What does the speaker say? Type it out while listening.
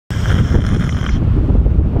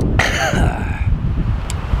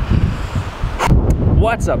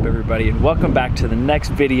What's up everybody, and welcome back to the next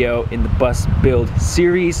video in the bus build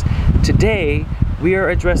series. Today we are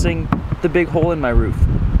addressing the big hole in my roof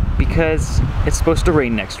because it's supposed to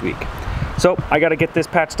rain next week. So I got to get this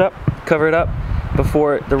patched up, cover it up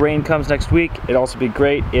before the rain comes next week. It'd also be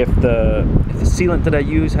great if the sealant that I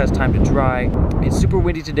use has time to dry. It's super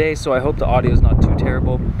windy today, so I hope the audio is not too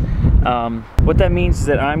terrible. What that means is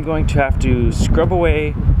that I'm going to have to scrub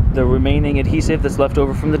away the remaining adhesive that's left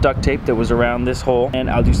over from the duct tape that was around this hole, and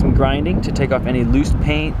I'll do some grinding to take off any loose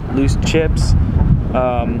paint, loose chips,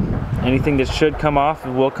 anything that should come off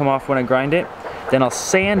will come off when I grind it. Then I'll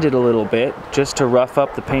sand it a little bit just to rough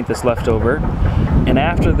up the paint that's left over, and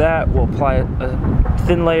after that we'll apply a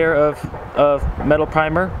thin layer of metal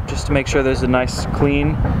primer just to make sure there's a nice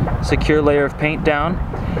clean secure layer of paint down,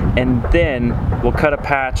 and then we'll cut a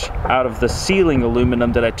patch out of the ceiling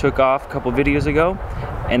aluminum that I took off a couple videos ago,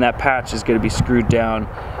 and that patch is going to be screwed down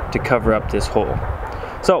to cover up this hole.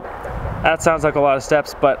 So that sounds like a lot of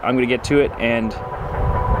steps, but I'm going to get to it and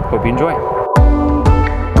hope you enjoy.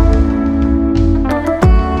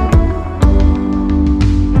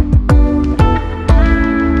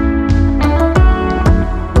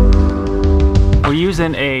 We're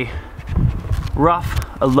using a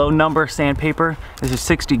low number sandpaper. This is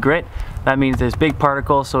 60 grit. That means there's big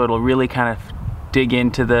particles, so it'll really kind of dig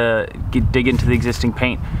into the existing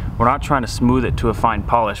paint. We're not trying to smooth it to a fine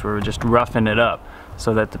polish. We're just roughing it up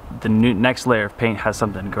so that the next layer of paint has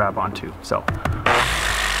something to grab onto. So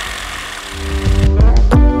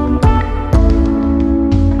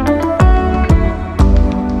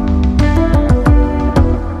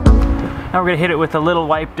now we're gonna hit it with a little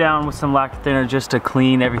wipe down with some lacquer thinner just to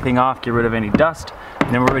clean everything off, get rid of any dust,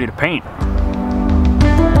 and then we're ready to paint.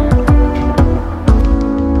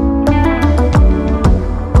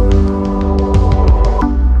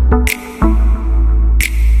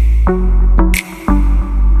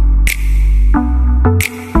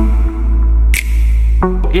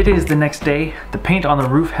 It is the next day. The paint on the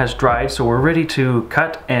roof has dried, so we're ready to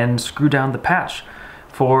cut and screw down the patch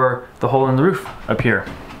for the hole in the roof up here.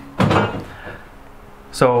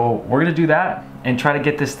 So we're gonna do that and try to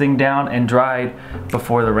get this thing down and dried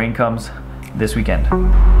before the rain comes this weekend.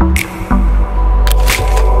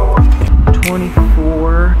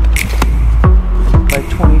 24 by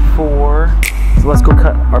 24. So let's go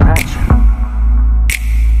cut our patch.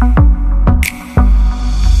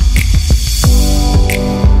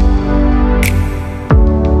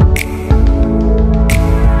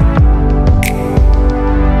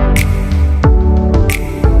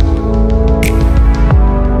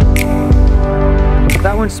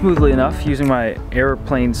 Went smoothly enough using my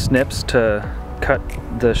airplane snips to cut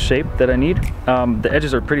the shape that I need. The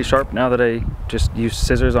edges are pretty sharp now that I just used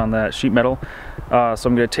scissors on that sheet metal. So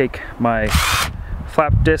I'm going to take my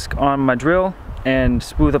flap disc on my drill and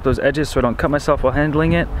smooth up those edges so I don't cut myself while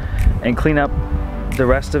handling it, and clean up the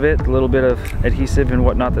rest of it, a little bit of adhesive and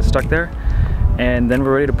whatnot that's stuck there, and then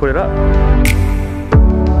we're ready to put it up.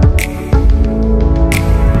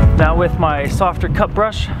 Now with my softer cut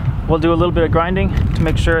brush, we'll do a little bit of grinding to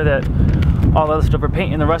make sure that all the leftover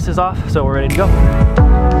paint and the rust is off, so we're ready to go.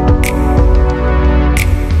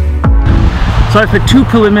 So I put 2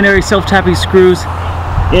 preliminary self-tapping screws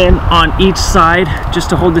in on each side just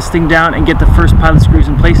to hold this thing down and get the first pile of screws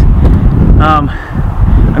in place. I'm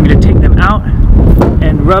going to take them out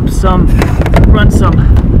and run some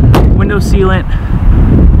window sealant,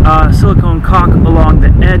 silicone caulk along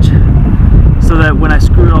the edge, so that when I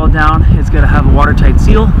screw it all down, it's going to have a watertight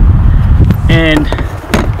seal. And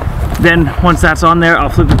then once that's on there, I'll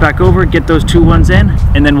flip it back over, get those 2 ones in,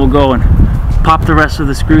 and then we'll go and pop the rest of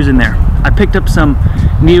the screws in there. I picked up some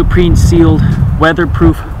neoprene sealed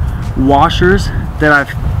weatherproof washers that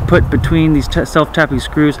I've put between these self-tapping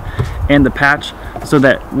screws and the patch, so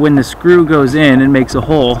that when the screw goes in and makes a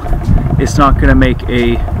hole, it's not going to make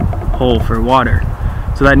a hole for water.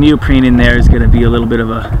 So that neoprene in there is going to be a little bit of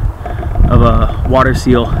a water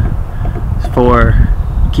seal for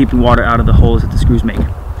keeping water out of the holes that the screws make.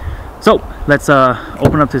 So let's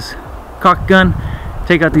open up this caulk gun,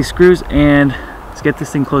 take out these screws, and let's get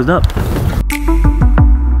this thing closed up.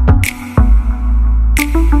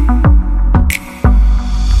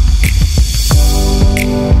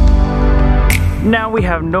 Now we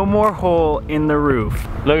have no more hole in the roof.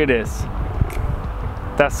 Look at this.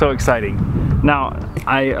 That's so exciting. Now,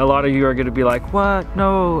 a lot of you are gonna be like, what?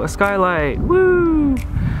 No, a skylight, woo!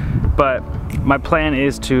 But my plan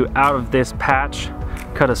is to, out of this patch,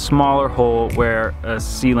 cut a smaller hole where a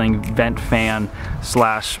ceiling vent fan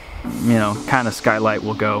slash, kind of skylight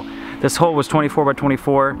will go. This hole was 24 by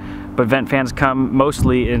 24, but vent fans come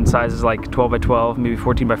mostly in sizes like 12 by 12, maybe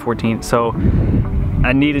 14 by 14. So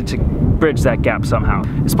I needed to bridge that gap somehow.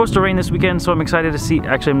 It's supposed to rain this weekend, so I'm excited to see.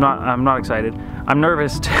 Actually, I'm not excited. I'm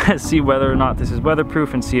nervous to see whether or not this is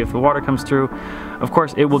weatherproof and see if the water comes through. Of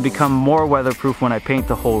course, it will become more weatherproof when I paint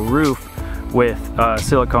the whole roof with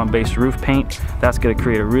silicone-based roof paint. That's gonna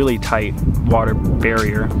create a really tight water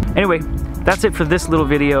barrier. Anyway, that's it for this little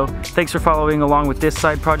video. Thanks for following along with this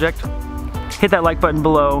side project. Hit that like button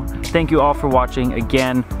below. Thank you all for watching.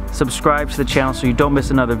 Again, subscribe to the channel so you don't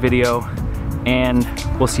miss another video, and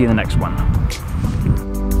we'll see you in the next one.